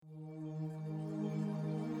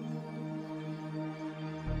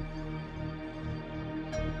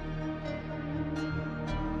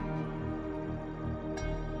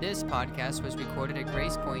This podcast was recorded at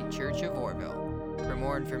Grace Point Church of Orville. For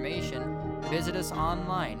more information, visit us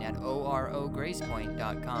online at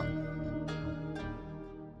orogracepoint.com.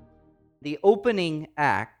 The opening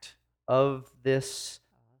act of this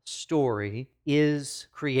story is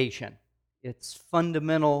creation. It's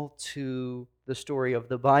fundamental to the story of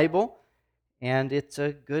the Bible, and it's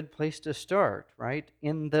a good place to start, right?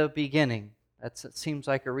 In the beginning. It seems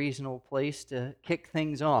like a reasonable place to kick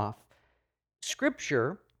things off.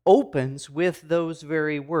 Scripture opens with those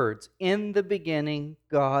very words. In the beginning,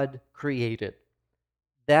 God created.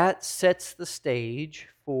 That sets the stage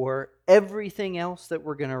for everything else that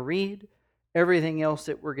we're going to read, everything else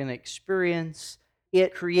that we're going to experience.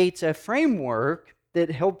 It creates a framework that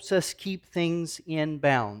helps us keep things in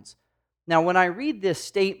bounds. Now, when I read this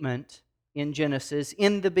statement in Genesis,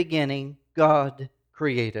 in the beginning, God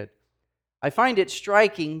created, I find it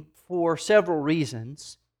striking for several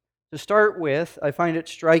reasons. To start with, I find it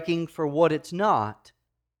striking for what it's not.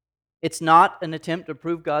 It's not an attempt to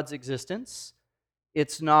prove God's existence.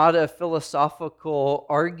 It's not a philosophical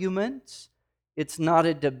argument. It's not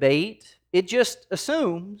a debate. It just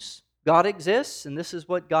assumes God exists and this is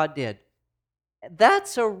what God did.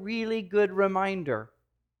 That's a really good reminder.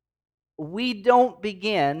 We don't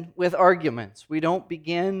begin with arguments. We don't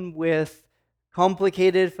begin with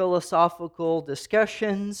complicated philosophical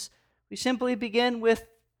discussions. We simply begin with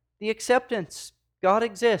the acceptance. God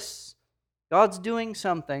exists. God's doing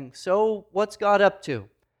something. So what's God up to?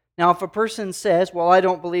 Now, if a person says, well, I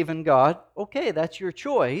don't believe in God, okay, that's your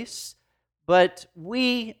choice, but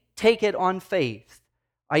we take it on faith.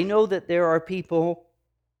 I know that there are people,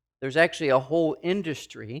 there's actually a whole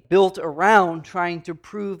industry built around trying to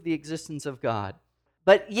prove the existence of God.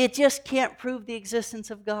 But you just can't prove the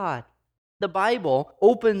existence of God. The Bible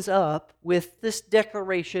opens up with this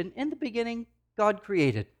declaration, in the beginning, God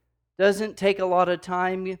created. Doesn't take a lot of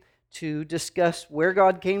time to discuss where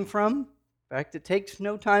God came from. In fact, it takes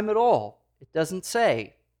no time at all. It doesn't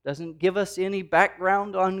say. Doesn't give us any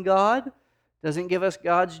background on God. Doesn't give us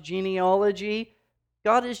God's genealogy.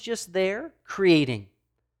 God is just there creating.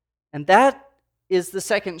 And that is the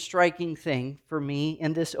second striking thing for me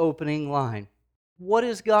in this opening line. What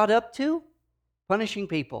is God up to? Punishing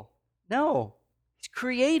people. No, He's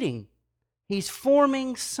creating. He's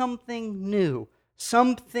forming something new.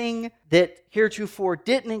 Something that heretofore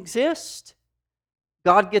didn't exist.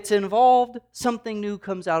 God gets involved, something new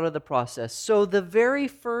comes out of the process. So the very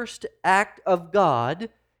first act of God,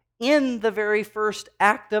 in the very first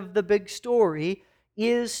act of the big story,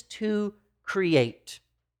 is to create.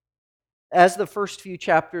 As the first few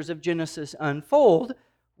chapters of Genesis unfold,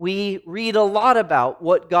 we read a lot about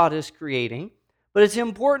what God is creating, but it's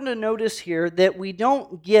important to notice here that we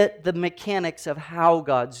don't get the mechanics of how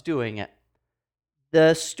God's doing it.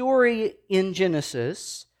 The story in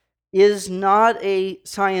Genesis is not a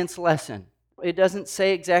science lesson. It doesn't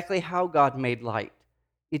say exactly how God made light.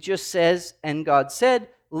 It just says, and God said,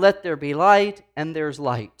 let there be light, and there's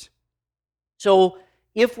light. So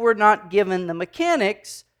if we're not given the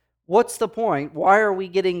mechanics, what's the point? Why are we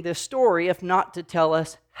getting this story if not to tell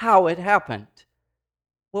us how it happened?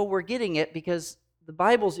 Well, we're getting it because the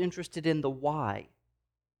Bible's interested in the why.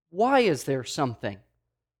 Why is there something?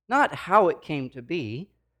 Not how it came to be,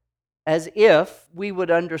 as if we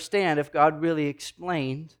would understand if God really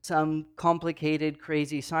explained some complicated,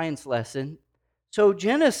 crazy science lesson. So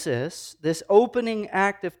Genesis, this opening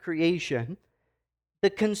act of creation, the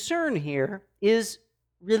concern here is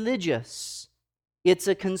religious. It's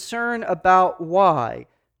a concern about why,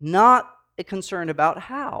 not a concern about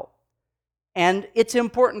how. And it's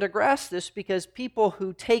important to grasp this because people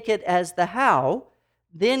who take it as the how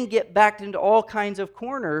then get backed into all kinds of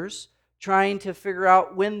corners trying to figure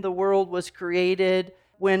out when the world was created,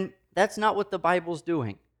 when that's not what the Bible's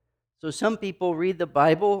doing. So some people read the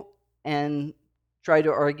Bible and try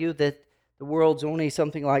to argue that the world's only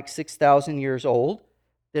something like 6,000 years old.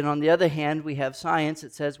 Then on the other hand, we have science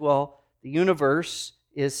that says, well, the universe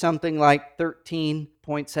is something like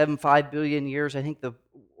 13.75 billion years. I think the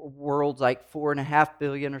world's like 4.5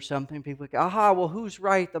 billion or something. People are like, well, who's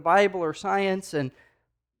right, the Bible or science? And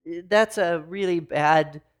that's a really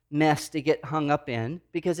bad mess to get hung up in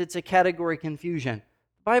because it's a category confusion.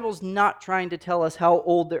 The Bible's not trying to tell us how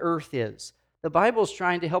old the earth is. The Bible's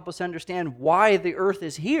trying to help us understand why the earth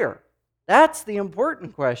is here. That's the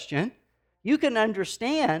important question. You can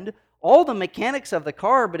understand all the mechanics of the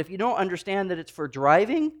car, but if you don't understand that it's for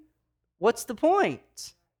driving, what's the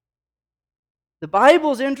point? The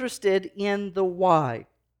Bible's interested in the why.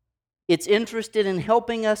 It's interested in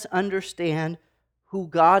helping us understand who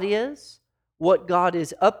God is, what God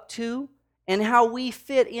is up to, and how we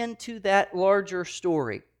fit into that larger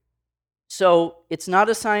story. So it's not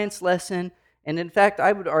a science lesson. And in fact,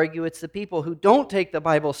 I would argue it's the people who don't take the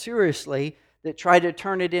Bible seriously that try to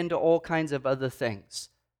turn it into all kinds of other things.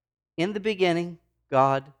 In the beginning,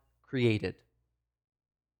 God created.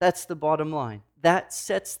 That's the bottom line. That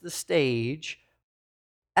sets the stage.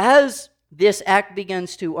 As this act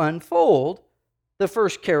begins to unfold, the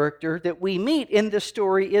first character that we meet in this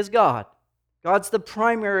story is God. God's the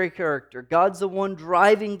primary character. God's the one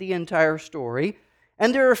driving the entire story.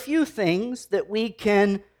 And there are a few things that we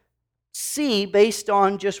can see based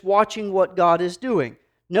on just watching what God is doing.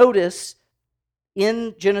 Notice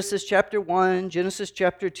in Genesis chapter 1, Genesis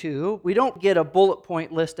chapter 2, we don't get a bullet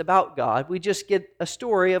point list about God. We just get a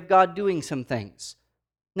story of God doing some things.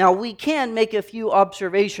 Now, we can make a few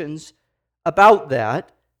observations about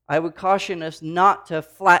that. I would caution us not to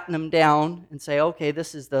flatten them down and say, okay,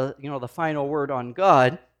 this is the final word on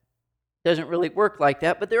God. It doesn't really work like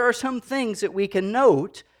that, but there are some things that we can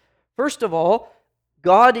note. First of all,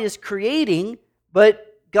 God is creating,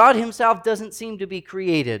 but God himself doesn't seem to be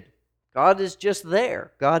created. God is just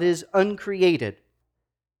there. God is uncreated.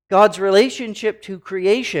 God's relationship to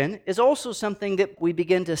creation is also something that we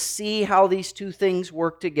begin to see how these two things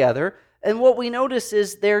work together. And what we notice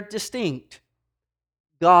is they're distinct.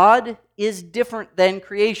 God is different than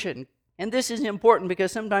creation. And this is important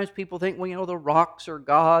because sometimes people think, well, the rocks are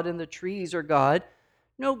God and the trees are God.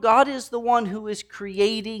 No, God is the one who is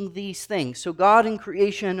creating these things. So God and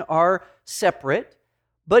creation are separate,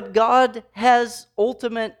 but God has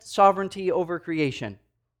ultimate sovereignty over creation.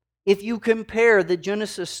 If you compare the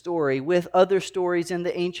Genesis story with other stories in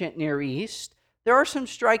the ancient Near East, there are some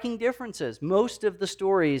striking differences. Most of the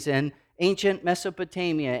stories in ancient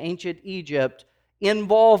Mesopotamia, ancient Egypt,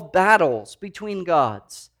 involve battles between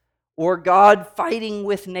gods, or God fighting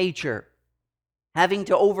with nature, having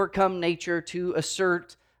to overcome nature to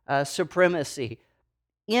assert supremacy.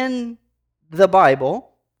 In the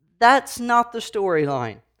Bible, that's not the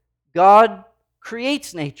storyline. God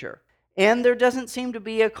creates nature, and there doesn't seem to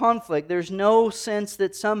be a conflict. There's no sense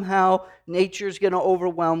that somehow nature's going to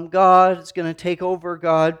overwhelm God, it's going to take over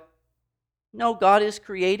God. No, God is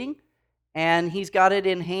creating, and he's got it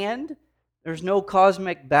in hand. There's no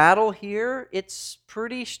cosmic battle here. It's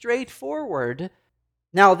pretty straightforward.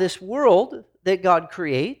 Now, this world that God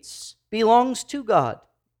creates belongs to God.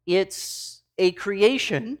 It's a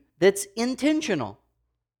creation that's intentional.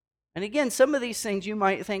 And again, some of these things you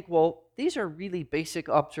might think, well, these are really basic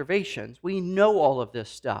observations. We know all of this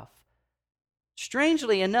stuff.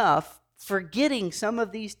 Strangely enough, forgetting some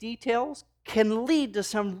of these details can lead to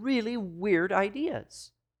some really weird ideas.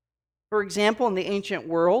 For example, in the ancient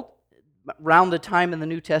world, around the time in the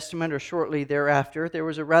New Testament or shortly thereafter, there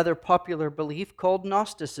was a rather popular belief called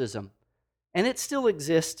Gnosticism. And it still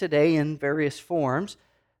exists today in various forms.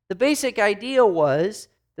 The basic idea was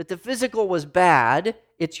that the physical was bad.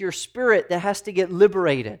 It's your spirit that has to get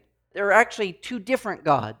liberated. There are actually two different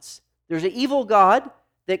gods. There's an evil God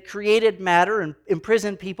that created matter and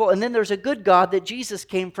imprisoned people, and then there's a good God that Jesus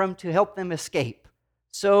came from to help them escape.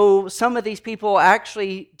 So some of these people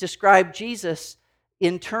actually describe Jesus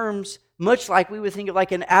in terms much like we would think of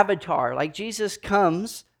like an avatar, like Jesus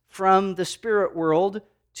comes from the spirit world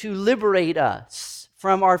to liberate us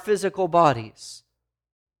from our physical bodies.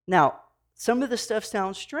 Now, some of the stuff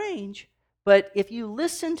sounds strange, but if you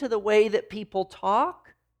listen to the way that people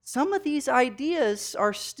talk, some of these ideas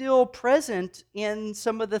are still present in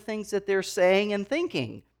some of the things that they're saying and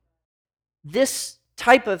thinking. This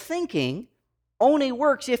type of thinking only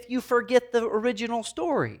works if you forget the original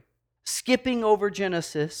story. Skipping over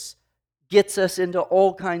Genesis gets us into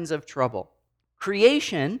all kinds of trouble.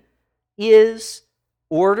 Creation is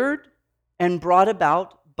ordered and brought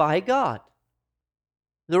about by God.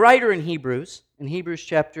 The writer in Hebrews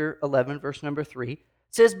chapter 11, verse number 3,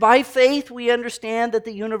 says, "By faith we understand that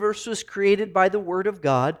the universe was created by the word of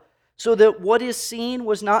God, so that what is seen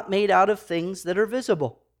was not made out of things that are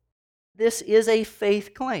visible." This is a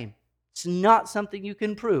faith claim. It's not something you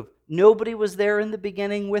can prove. Nobody was there in the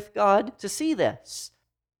beginning with God to see this.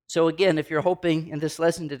 So again, if you're hoping in this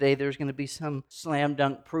lesson today there's going to be some slam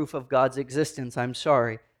dunk proof of God's existence, I'm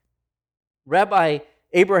sorry. Rabbi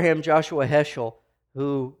Abraham Joshua Heschel,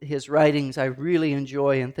 who his writings I really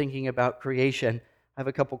enjoy in thinking about creation, I have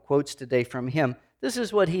a couple quotes today from him. This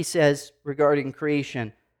is what he says regarding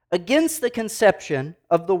creation. "Against the conception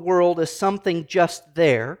of the world as something just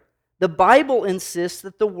there, the Bible insists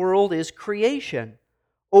that the world is creation.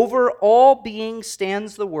 Over all being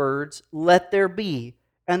stands the words, 'Let there be,'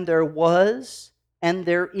 and there was, and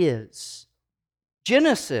there is."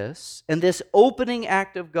 Genesis, and this opening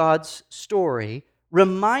act of God's story,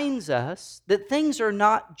 reminds us that things are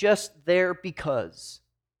not just there because.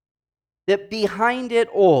 that behind it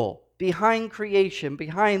all, behind creation,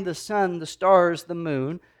 behind the sun, the stars, the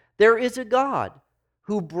moon, there is a God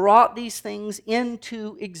who brought these things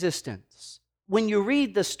into existence. When you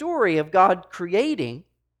read the story of God creating,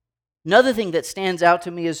 another thing that stands out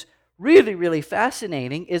to me is really, really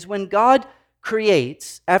fascinating is when God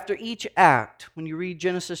creates, after each act, when you read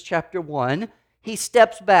Genesis chapter 1, he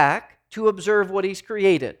steps back to observe what he's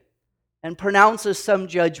created and pronounces some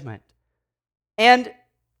judgment. And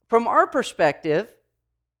from our perspective,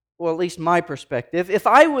 well, at least my perspective, if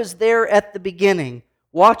I was there at the beginning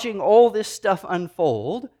watching all this stuff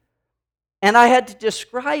unfold and I had to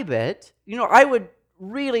describe it, I would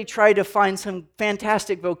really try to find some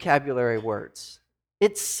fantastic vocabulary words.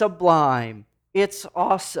 It's sublime. It's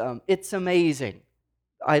awesome. It's amazing.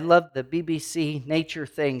 I love the BBC nature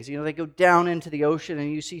things. They go down into the ocean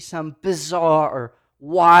and you see some bizarre,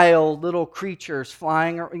 wild little creatures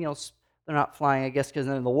flying, or, they're not flying, I guess, because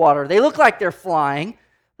they're in the water. They look like they're flying.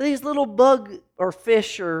 But these little bug or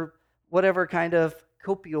fish or whatever kind of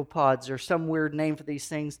copiopods or some weird name for these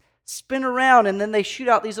things spin around, and then they shoot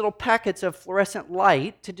out these little packets of fluorescent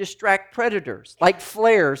light to distract predators, like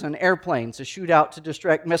flares on airplanes to shoot out to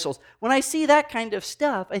distract missiles. When I see that kind of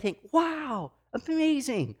stuff, I think, wow,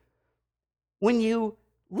 amazing. When you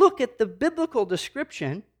look at the biblical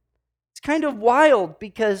description, it's kind of wild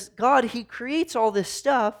because God, he creates all this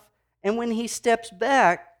stuff, and when he steps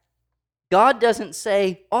back, God doesn't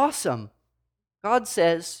say, awesome. God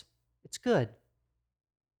says, it's good.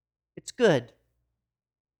 It's good.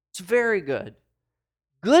 It's very good.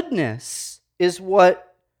 Goodness is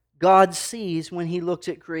what God sees when he looks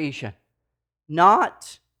at creation.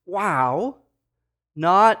 Not wow,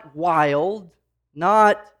 not wild,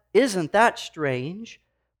 not isn't that strange,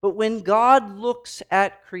 but when God looks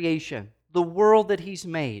at creation, the world that he's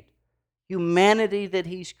made, humanity that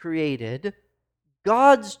he's created,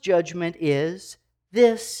 God's judgment is,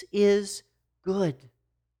 this is good.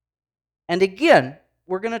 And again,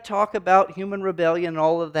 we're going to talk about human rebellion and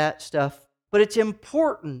all of that stuff, but it's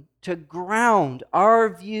important to ground our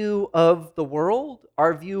view of the world,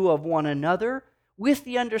 our view of one another, with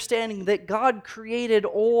the understanding that God created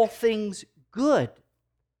all things good,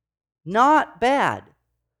 not bad.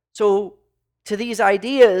 So to these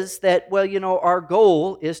ideas that, our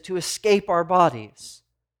goal is to escape our bodies,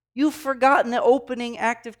 you've forgotten the opening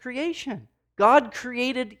act of creation. God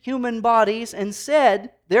created human bodies and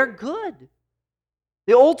said they're good.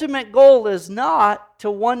 The ultimate goal is not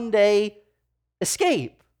to one day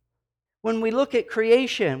escape. When we look at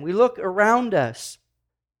creation, we look around us,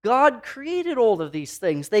 God created all of these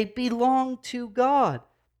things. They belong to God.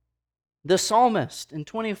 The psalmist in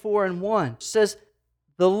 24:1 says,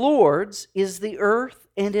 the Lord's is the earth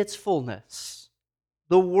and its fullness,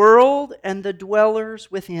 the world and the dwellers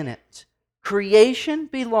within it. Creation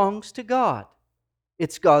belongs to God.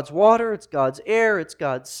 It's God's water, it's God's air, it's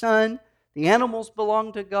God's sun. The animals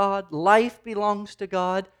belong to God. Life belongs to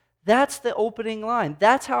God. That's the opening line.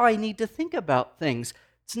 That's how I need to think about things.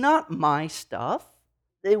 It's not my stuff.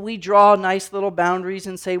 We draw nice little boundaries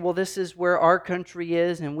and say, well, this is where our country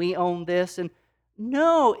is and we own this. And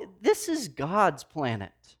no, this is God's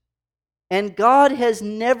planet. And God has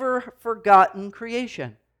never forgotten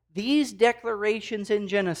creation. These declarations in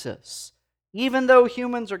Genesis, even though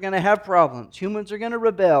humans are going to have problems, humans are going to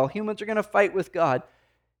rebel, humans are going to fight with God,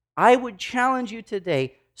 I would challenge you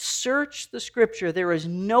today, search the Scripture. There is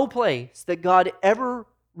no place that God ever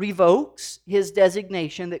revokes his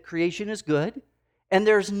designation that creation is good, and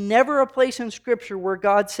there's never a place in Scripture where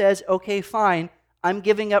God says, okay, fine, I'm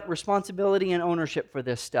giving up responsibility and ownership for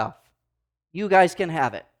this stuff. You guys can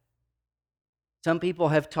have it. Some people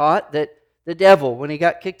have taught that the devil, when he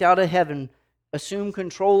got kicked out of heaven, assumed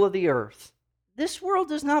control of the earth. This world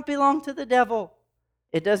does not belong to the devil.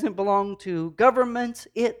 It doesn't belong to governments.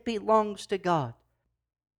 It belongs to God.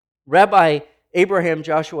 Rabbi Abraham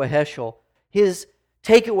Joshua Heschel, his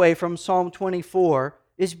takeaway from Psalm 24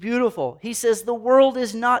 is beautiful. He says, the world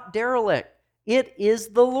is not derelict. It is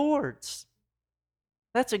the Lord's.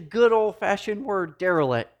 That's a good old-fashioned word,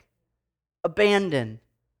 derelict. Abandoned.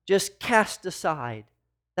 Just cast aside.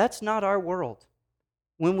 That's not our world.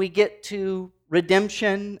 When we get to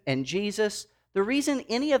redemption and Jesus, the reason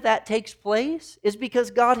any of that takes place is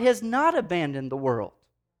because God has not abandoned the world.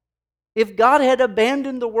 If God had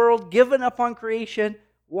abandoned the world, given up on creation,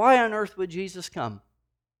 why on earth would Jesus come?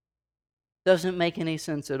 Doesn't make any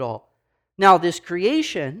sense at all. Now, this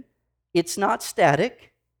creation, it's not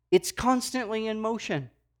static. It's constantly in motion.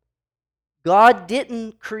 God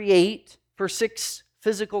didn't create for 6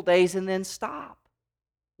 physical days and then stop.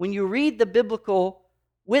 When you read the biblical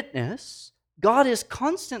witness, God is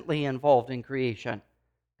constantly involved in creation.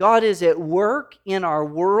 God is at work in our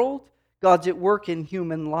world. God's at work in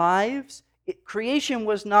human lives. Creation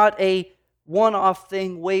was not a one-off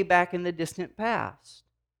thing way back in the distant past.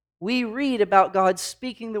 We read about God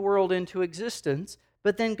speaking the world into existence,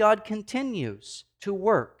 but then God continues to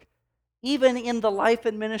work. Even in the life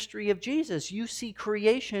and ministry of Jesus, you see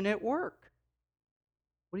creation at work.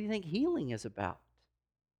 What do you think healing is about?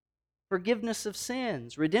 Forgiveness of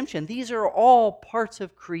sins, redemption. These are all parts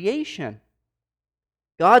of creation.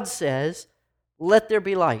 God says, "Let there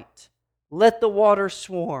be light. Let the waters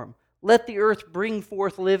swarm. Let the earth bring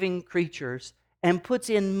forth living creatures," and puts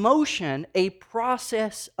in motion a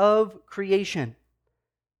process of creation.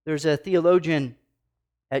 There's a theologian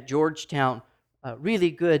at Georgetown,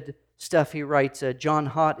 really good stuff he writes. John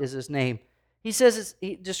Hott is his name. He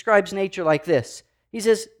describes nature like this. He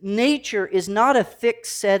says, nature is not a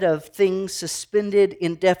fixed set of things suspended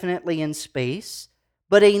indefinitely in space,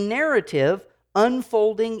 but a narrative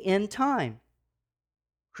unfolding in time.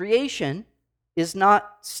 Creation is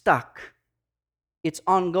not stuck. It's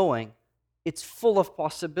ongoing. It's full of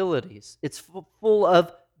possibilities. It's full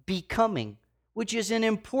of becoming, which is an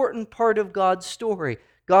important part of God's story.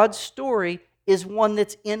 God's story is one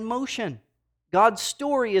that's in motion. God's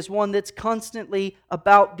story is one that's constantly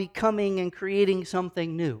about becoming and creating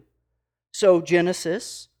something new. So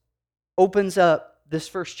Genesis opens up this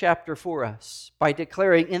first chapter for us by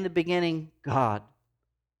declaring, "In the beginning, God."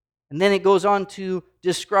 And then it goes on to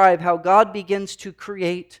describe how God begins to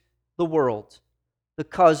create the world, the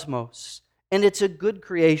cosmos, and it's a good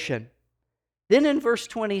creation. Then in verse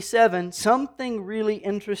 27, something really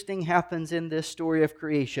interesting happens in this story of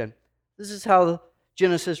creation. This is how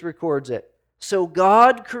Genesis records it. "So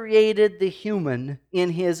God created the human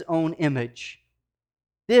in his own image."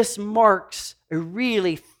 This marks a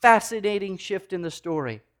really fascinating shift in the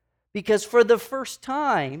story, because for the first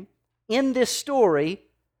time in this story,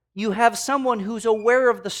 you have someone who's aware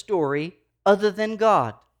of the story other than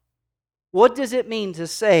God. What does it mean to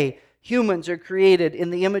say humans are created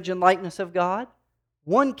in the image and likeness of God?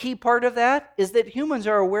 One key part of that is that humans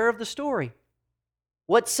are aware of the story.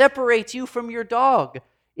 What separates you from your dog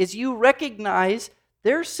is you recognize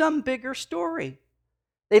there's some bigger story.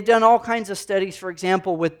 They've done all kinds of studies, for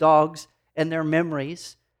example, with dogs and their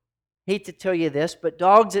memories. Hate to tell you this, but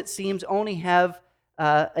dogs, it seems, only have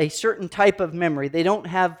a certain type of memory. They don't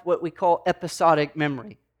have what we call episodic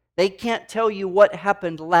memory. They can't tell you what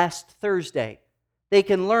happened last Thursday. They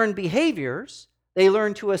can learn behaviors. They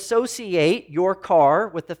learn to associate your car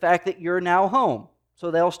with the fact that you're now home. So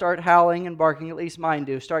they'll start howling and barking, at least mine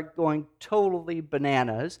do, start going totally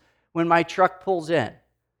bananas when my truck pulls in.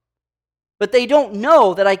 But they don't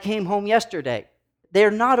know that I came home yesterday. They're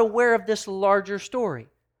not aware of this larger story.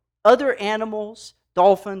 Other animals,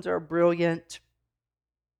 dolphins are brilliant.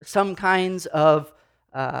 Some kinds of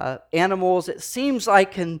animals, it seems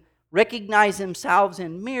like, can recognize themselves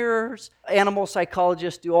in mirrors. Animal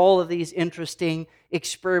psychologists do all of these interesting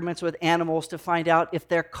experiments with animals to find out if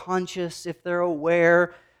they're conscious, if they're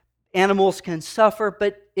aware. Animals can suffer,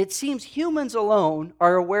 but it seems humans alone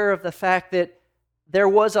are aware of the fact that there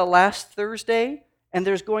was a last Thursday and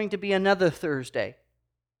there's going to be another Thursday.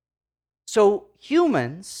 So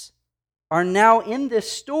humans are now in this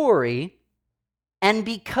story, and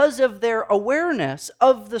because of their awareness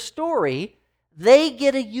of the story, they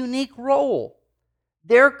get a unique role.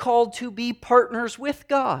 They're called to be partners with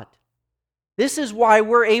God. This is why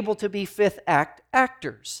we're able to be fifth act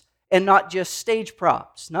actors and not just stage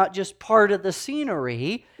props, not just part of the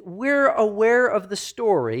scenery. We're aware of the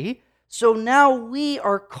story, so now we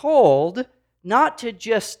are called not to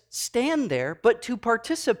just stand there, but to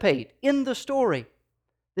participate in the story.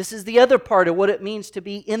 This is the other part of what it means to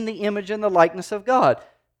be in the image and the likeness of God.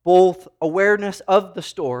 Both awareness of the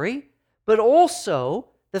story, but also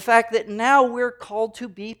the fact that now we're called to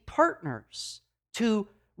be partners, to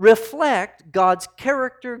reflect God's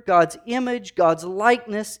character, God's image, God's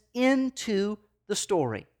likeness into the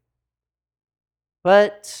story.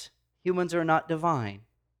 But humans are not divine.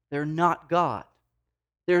 They're not God.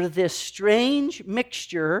 They're this strange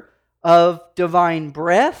mixture of divine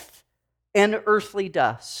breath and earthly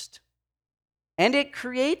dust. And it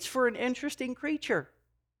creates for an interesting creature.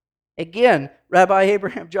 Again, Rabbi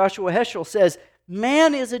Abraham Joshua Heschel says,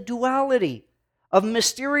 man is a duality of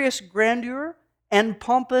mysterious grandeur and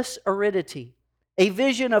pompous aridity, a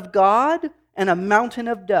vision of God and a mountain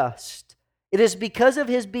of dust. It is because of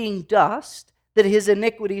his being dust that his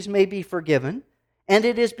iniquities may be forgiven, and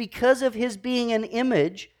it is because of his being an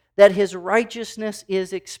image that his righteousness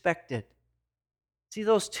is expected. See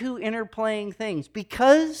those two interplaying things.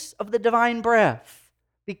 Because of the divine breath,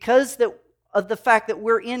 because of the fact that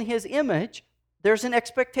we're in his image, there's an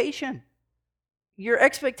expectation. Your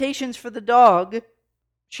expectations for the dog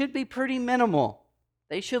should be pretty minimal.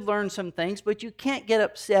 They should learn some things, but you can't get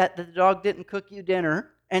upset that the dog didn't cook you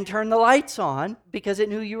dinner and turn the lights on because it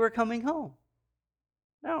knew you were coming home.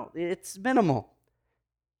 No, it's minimal.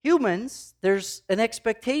 Humans, there's an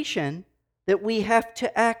expectation that we have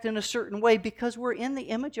to act in a certain way because we're in the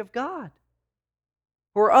image of God.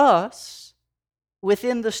 For us,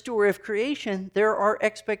 within the story of creation, there are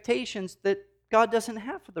expectations that God doesn't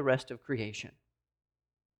have for the rest of creation.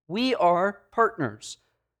 We are partners.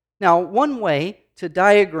 Now, one way to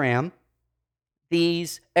diagram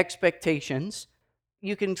these expectations,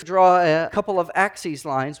 you can draw a couple of axis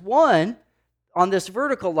lines. One, on this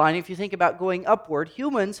vertical line, if you think about going upward,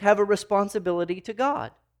 humans have a responsibility to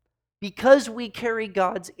God. Because we carry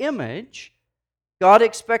God's image, God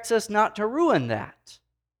expects us not to ruin that.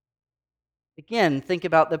 Again, think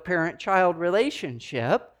about the parent-child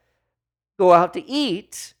relationship. Go out to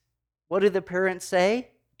eat. What do the parents say?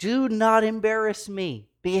 Do not embarrass me.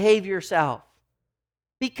 Behave yourself.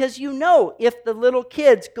 Because you know, if the little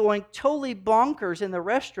kid's going totally bonkers in the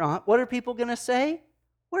restaurant, what are people going to say?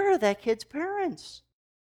 Where are that kid's parents?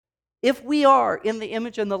 If we are in the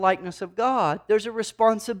image and the likeness of God, there's a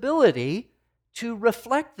responsibility to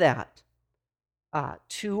reflect that,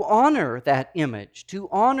 to honor that image, to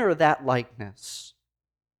honor that likeness.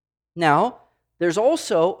 Now, there's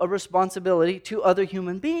also a responsibility to other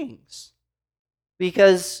human beings.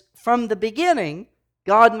 Because from the beginning,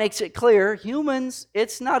 God makes it clear, humans,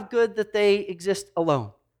 it's not good that they exist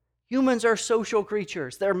alone. Humans are social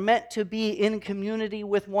creatures. They're meant to be in community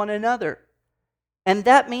with one another. And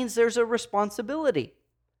that means there's a responsibility.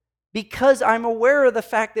 Because I'm aware of the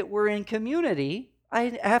fact that we're in community,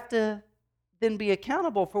 I have to then be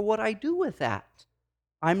accountable for what I do with that.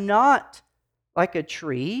 I'm not like a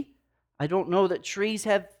tree. I don't know that trees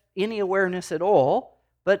have any awareness at all,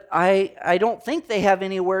 but I don't think they have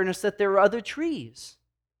any awareness that there are other trees.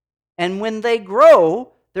 And when they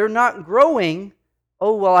grow, they're not growing,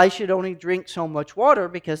 oh, well, I should only drink so much water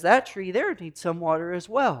because that tree there needs some water as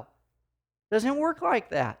well. Doesn't work like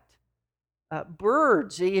that.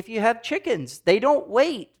 Birds, if you have chickens, they don't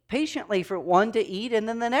wait patiently for one to eat and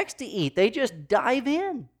then the next to eat. They just dive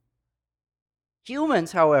in.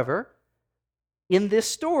 Humans, however, in this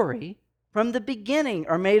story, from the beginning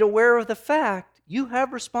are made aware of the fact you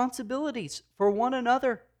have responsibilities for one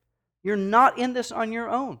another. You're not in this on your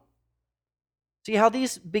own. See how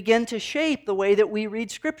these begin to shape the way that we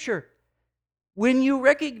read Scripture. When you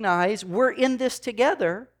recognize we're in this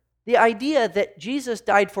together, the idea that Jesus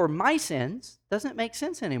died for my sins doesn't make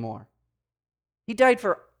sense anymore. He died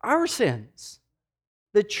for our sins.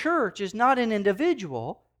 The church is not an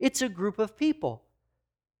individual, it's a group of people.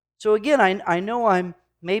 So again, I know I'm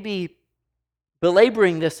maybe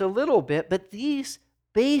belaboring this a little bit, but these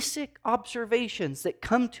basic observations that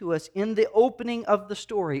come to us in the opening of the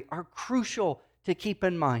story are crucial to keep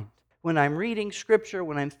in mind. When I'm reading Scripture,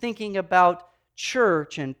 when I'm thinking about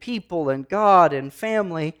church and people and God and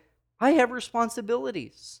family, I have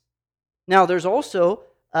responsibilities. Now, there's also,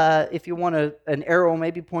 if you want an arrow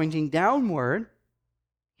maybe pointing downward,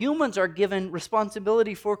 humans are given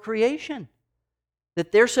responsibility for creation.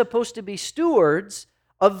 That they're supposed to be stewards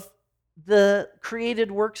of the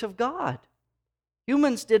created works of God.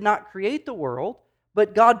 Humans did not create the world,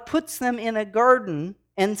 but God puts them in a garden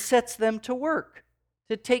and sets them to work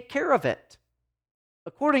to take care of it.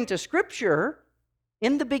 According to Scripture,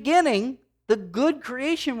 in the beginning, the good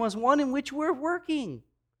creation was one in which we're working.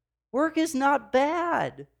 Work is not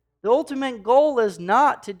bad. The ultimate goal is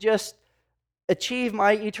not to just achieve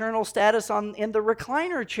my eternal status in the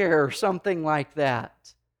recliner chair or something like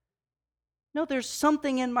that. No, there's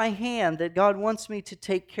something in my hand that God wants me to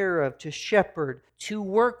take care of, to shepherd, to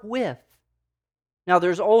work with. Now,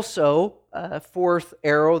 there's also a fourth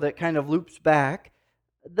arrow that kind of loops back.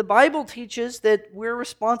 The Bible teaches that we're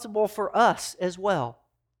responsible for us as well.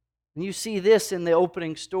 And you see this in the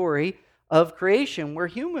opening story of creation, where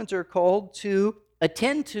humans are called to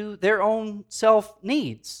attend to their own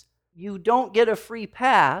self-needs. You don't get a free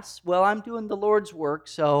pass. Well, I'm doing the Lord's work,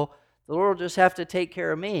 so the Lord will just have to take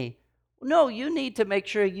care of me. No, you need to make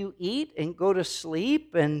sure you eat and go to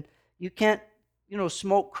sleep, and you can't,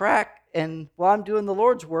 smoke crack, and while I'm doing the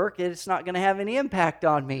Lord's work, it's not going to have any impact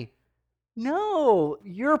on me. No,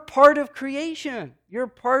 you're part of creation. You're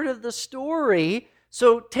part of the story,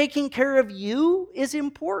 so taking care of you is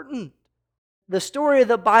important. The story of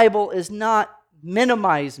the Bible is not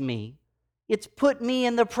minimize me. It's put me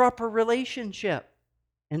in the proper relationship.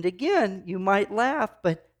 And again, you might laugh,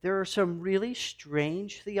 but there are some really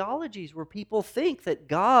strange theologies where people think that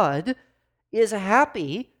God is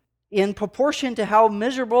happy in proportion to how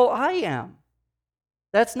miserable I am.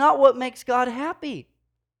 That's not what makes God happy.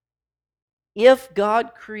 If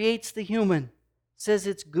God creates the human, says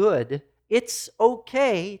it's good, it's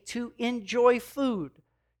okay to enjoy food,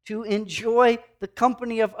 to enjoy the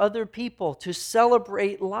company of other people, to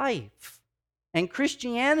celebrate life. And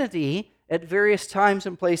Christianity, at various times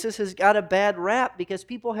and places, has got a bad rap because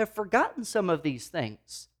people have forgotten some of these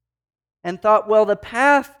things and thought, well, the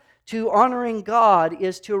path to honoring God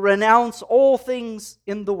is to renounce all things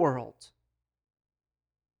in the world.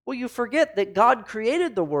 Well, you forget that God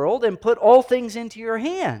created the world and put all things into your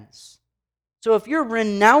hands. So if you're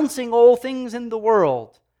renouncing all things in the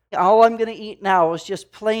world, all I'm going to eat now is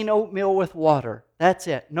just plain oatmeal with water. That's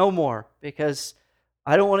it, no more, because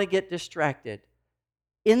I don't want to get distracted.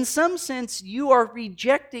 In some sense, you are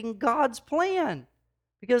rejecting God's plan,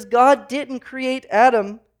 because God didn't create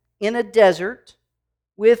Adam in a desert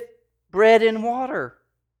with bread and water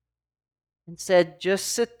and said, just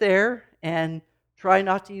sit there and try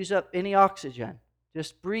not to use up any oxygen.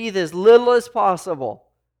 Just breathe as little as possible.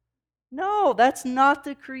 No, that's not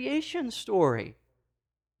the creation story.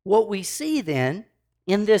 What we see then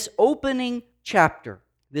in this opening chapter,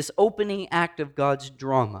 this opening act of God's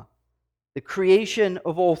drama, the creation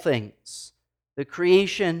of all things, the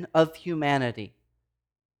creation of humanity,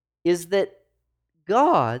 is that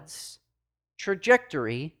God's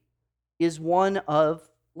trajectory is one of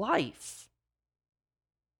life.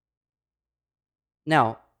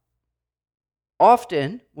 Now,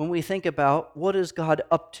 often when we think about what is God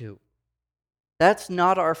up to, that's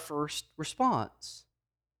not our first response.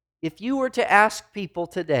 If you were to ask people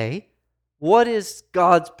today, what is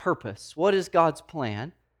God's purpose? What is God's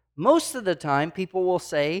plan? Most of the time, people will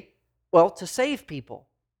say, well, to save people.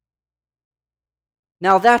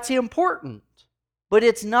 Now, that's important, but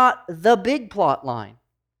it's not the big plot line.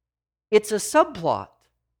 It's a subplot.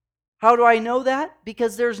 How do I know that?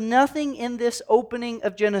 Because there's nothing in this opening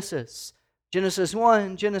of Genesis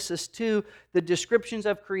 1, Genesis 2, the descriptions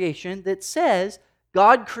of creation, that says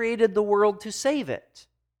God created the world to save it.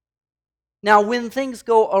 Now, when things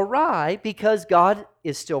go awry, because God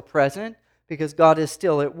is still present, because God is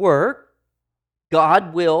still at work,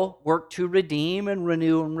 God will work to redeem and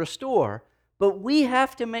renew and restore. But we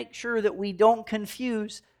have to make sure that we don't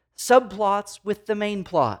confuse subplots with the main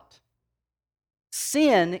plot.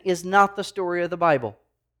 Sin is not the story of the Bible.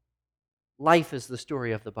 Life is the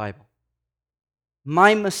story of the Bible.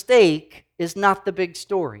 My mistake is not the big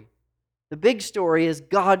story. The big story is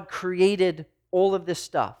God created all of this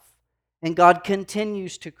stuff. And God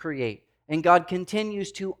continues to create. And God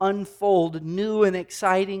continues to unfold new and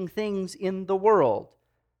exciting things in the world.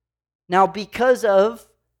 Now, because of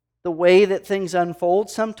the way that things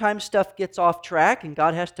unfold, sometimes stuff gets off track and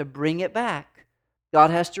God has to bring it back.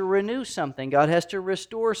 God has to renew something. God has to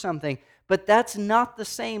restore something. But that's not the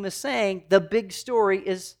same as saying the big story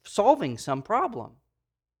is solving some problem.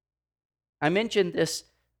 I mentioned this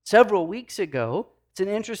several weeks ago. It's an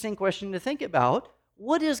interesting question to think about.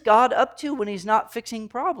 What is God up to when He's not fixing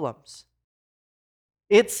problems?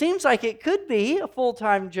 It seems like it could be a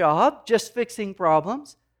full-time job, just fixing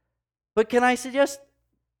problems. But can I suggest,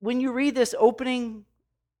 when you read this opening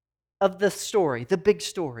of the story, the big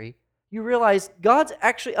story, you realize God's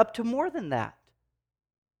actually up to more than that.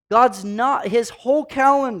 God's not, His whole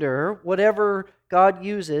calendar, whatever God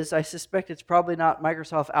uses, I suspect it's probably not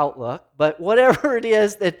Microsoft Outlook, but whatever it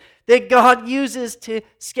is that God uses to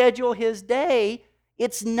schedule His day,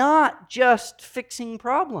 it's not just fixing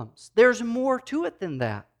problems. There's more to it than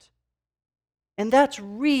that. And that's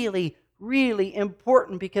really, really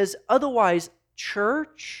important, because otherwise,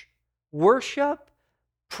 church, worship,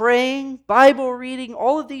 praying, Bible reading,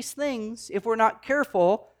 all of these things, if we're not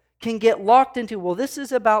careful, can get locked into, well, this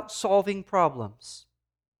is about solving problems.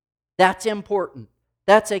 That's important.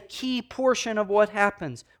 That's a key portion of what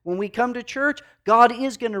happens. When we come to church, God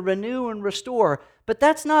is going to renew and restore, but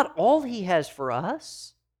that's not all He has for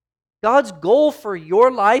us. God's goal for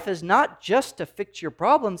your life is not just to fix your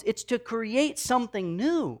problems, it's to create something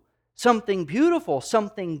new, something beautiful,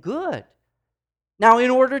 something good. Now,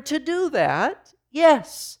 in order to do that,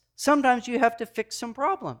 yes, sometimes you have to fix some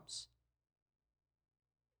problems.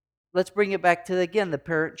 Let's bring it back to, again, the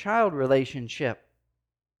parent-child relationship.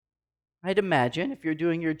 I'd imagine if you're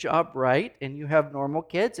doing your job right and you have normal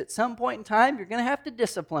kids, at some point in time, you're going to have to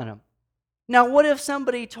discipline them. Now, what if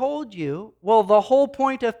somebody told you, well, the whole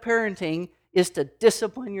point of parenting is to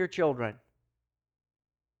discipline your children?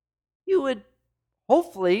 You would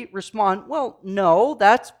hopefully respond, well, no,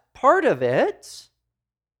 that's part of it.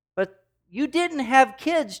 But you didn't have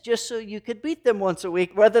kids just so you could beat them once a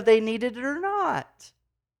week, whether they needed it or not.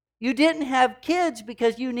 You didn't have kids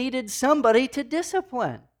because you needed somebody to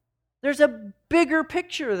discipline. There's a bigger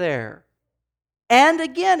picture there. And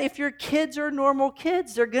again, if your kids are normal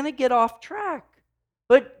kids, they're going to get off track.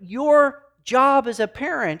 But your job as a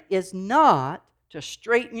parent is not to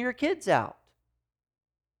straighten your kids out.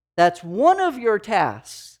 That's one of your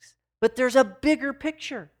tasks, but there's a bigger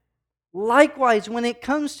picture. Likewise, when it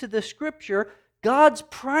comes to the Scripture, God's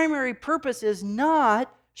primary purpose is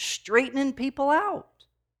not straightening people out.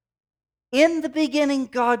 In the beginning,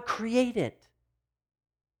 God created.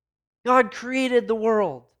 God created the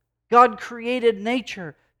world. God created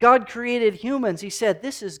nature. God created humans. He said,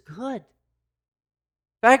 this is good.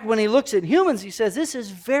 In fact, when he looks at humans, he says, this is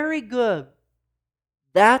very good.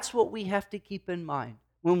 That's what we have to keep in mind.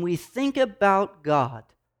 When we think about God,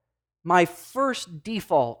 my first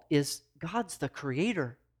default is God's the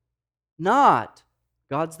creator, not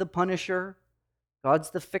God's the punisher,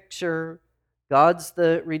 God's the fixer, God's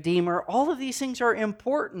the redeemer. All of these things are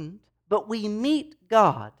important, but we meet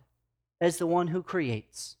God as the one who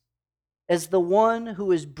creates, as the one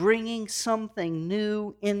who is bringing something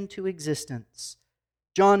new into existence.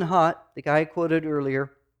 John Hott, the guy I quoted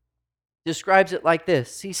earlier, describes it like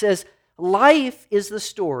this. He says, life is the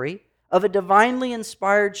story of a divinely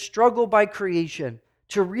inspired struggle by creation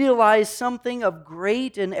to realize something of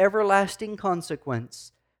great and everlasting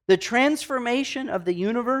consequence. The transformation of the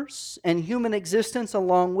universe and human existence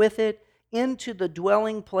along with it into the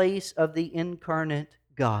dwelling place of the incarnate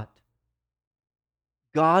God.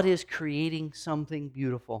 God is creating something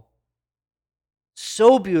beautiful.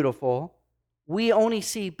 So beautiful, we only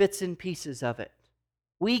see bits and pieces of it.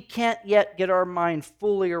 We can't yet get our mind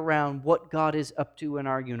fully around what God is up to in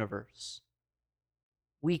our universe.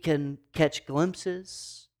 We can catch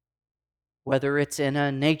glimpses, whether it's in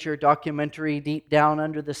a nature documentary deep down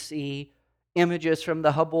under the sea, images from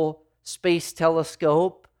the Hubble Space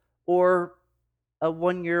Telescope, or a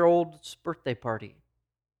one-year-old's birthday party.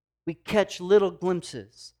 We catch little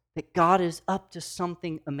glimpses that God is up to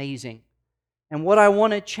something amazing. And what I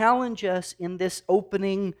want to challenge us in this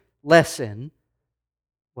opening lesson,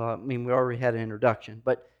 we already had an introduction,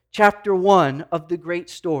 but chapter 1 of the great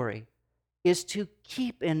story is to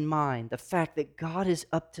keep in mind the fact that God is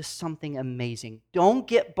up to something amazing. Don't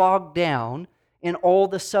get bogged down in all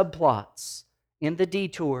the subplots, in the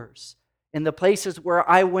detours, in the places where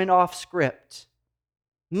I went off script.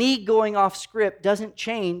 Me going off script doesn't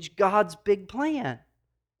change God's big plan.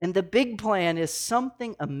 And the big plan is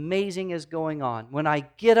something amazing is going on. When I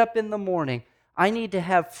get up in the morning, I need to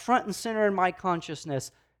have front and center in my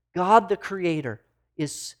consciousness, God the Creator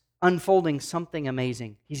is unfolding something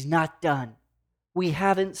amazing. He's not done. We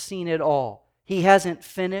haven't seen it all. He hasn't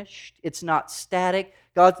finished. It's not static.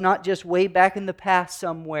 God's not just way back in the past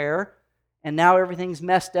somewhere, and now everything's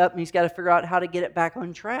messed up and He's got to figure out how to get it back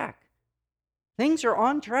on track. Things are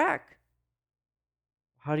on track.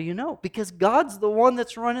 How do you know? Because God's the one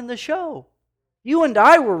that's running the show. You and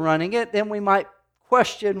I were running it, then we might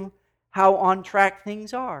question how on track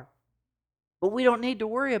things are. But we don't need to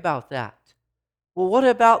worry about that. Well, what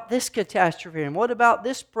about this catastrophe? And what about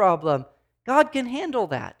this problem? God can handle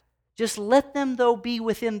that. Just let them, though, be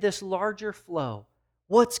within this larger flow.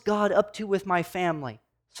 What's God up to with my family?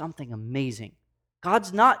 Something amazing.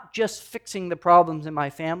 God's not just fixing the problems in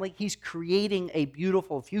my family. He's creating a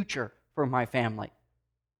beautiful future for my family.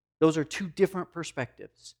 Those are two different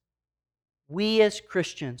perspectives. We as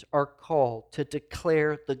Christians are called to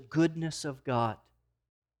declare the goodness of God.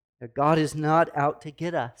 That God is not out to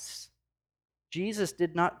get us. Jesus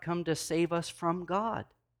did not come to save us from God.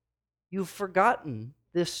 You've forgotten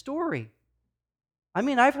this story.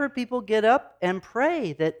 I've heard people get up and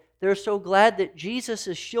pray that they're so glad that Jesus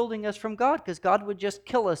is shielding us from God because God would just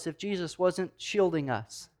kill us if Jesus wasn't shielding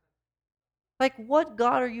us. Like, what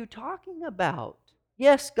God are you talking about?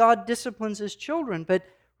 Yes, God disciplines His children, but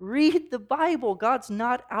read the Bible. God's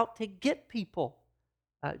not out to get people.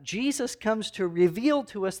 Jesus comes to reveal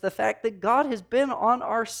to us the fact that God has been on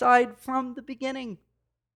our side from the beginning.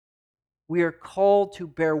 We are called to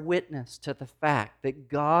bear witness to the fact that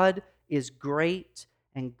God is great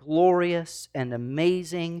and glorious and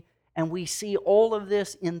amazing, and we see all of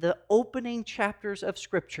this in the opening chapters of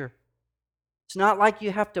Scripture. It's not like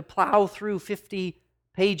you have to plow through 50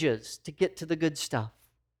 pages to get to the good stuff.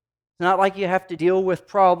 It's not like you have to deal with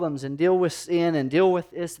problems and deal with sin and deal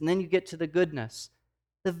with this, and then you get to the goodness.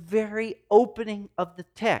 The very opening of the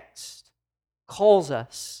text calls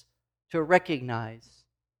us to recognize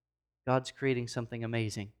God's creating something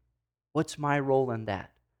amazing. What's my role in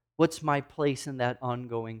that? What's my place in that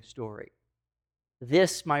ongoing story?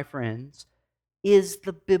 This, my friends, is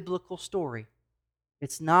the biblical story.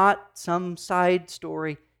 It's not some side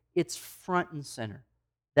story. It's front and center.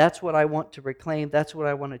 That's what I want to reclaim. That's what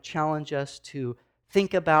I want to challenge us to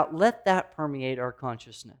think about. Let that permeate our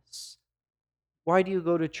consciousness. Why do you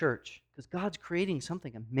go to church? Because God's creating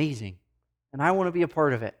something amazing, and I want to be a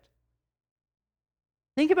part of it.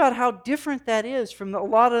 Think about how different that is from a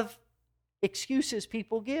lot of excuses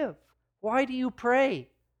people give. Why do you pray?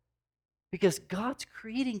 Because God's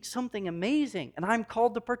creating something amazing, and I'm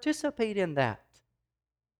called to participate in that.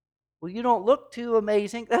 Well, you don't look too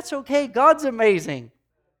amazing. That's okay. God's amazing.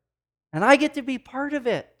 And I get to be part of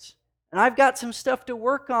it. And I've got some stuff to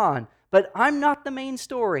work on, but I'm not the main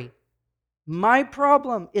story. My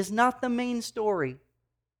problem is not the main story.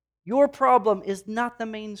 Your problem is not the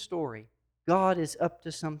main story. God is up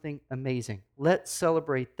to something amazing. Let's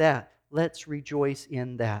celebrate that. Let's rejoice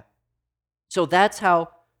in that. So that's how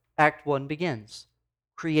Act 1 begins.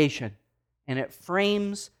 Creation. And it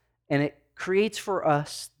frames and it creates for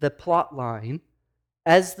us the plot line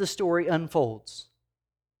as the story unfolds.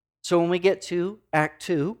 So when we get to Act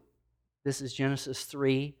 2, this is Genesis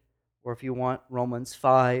 3, or if you want, Romans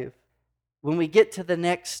 5. When we get to the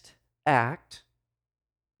next act,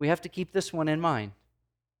 we have to keep this one in mind.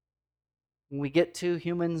 When we get to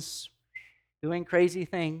humans doing crazy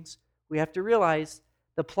things, we have to realize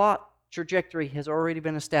the plot trajectory has already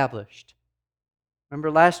been established.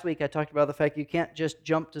 Remember last week I talked about the fact you can't just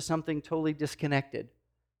jump to something totally disconnected.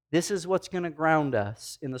 This is what's going to ground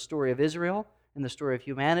us in the story of Israel, in the story of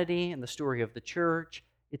humanity, in the story of the church.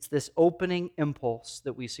 It's this opening impulse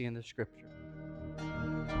that we see in the Scripture.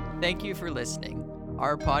 Thank you for listening.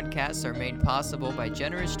 Our podcasts are made possible by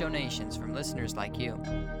generous donations from listeners like you.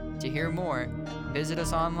 To hear more, visit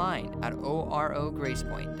us online at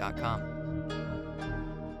orogracepoint.com.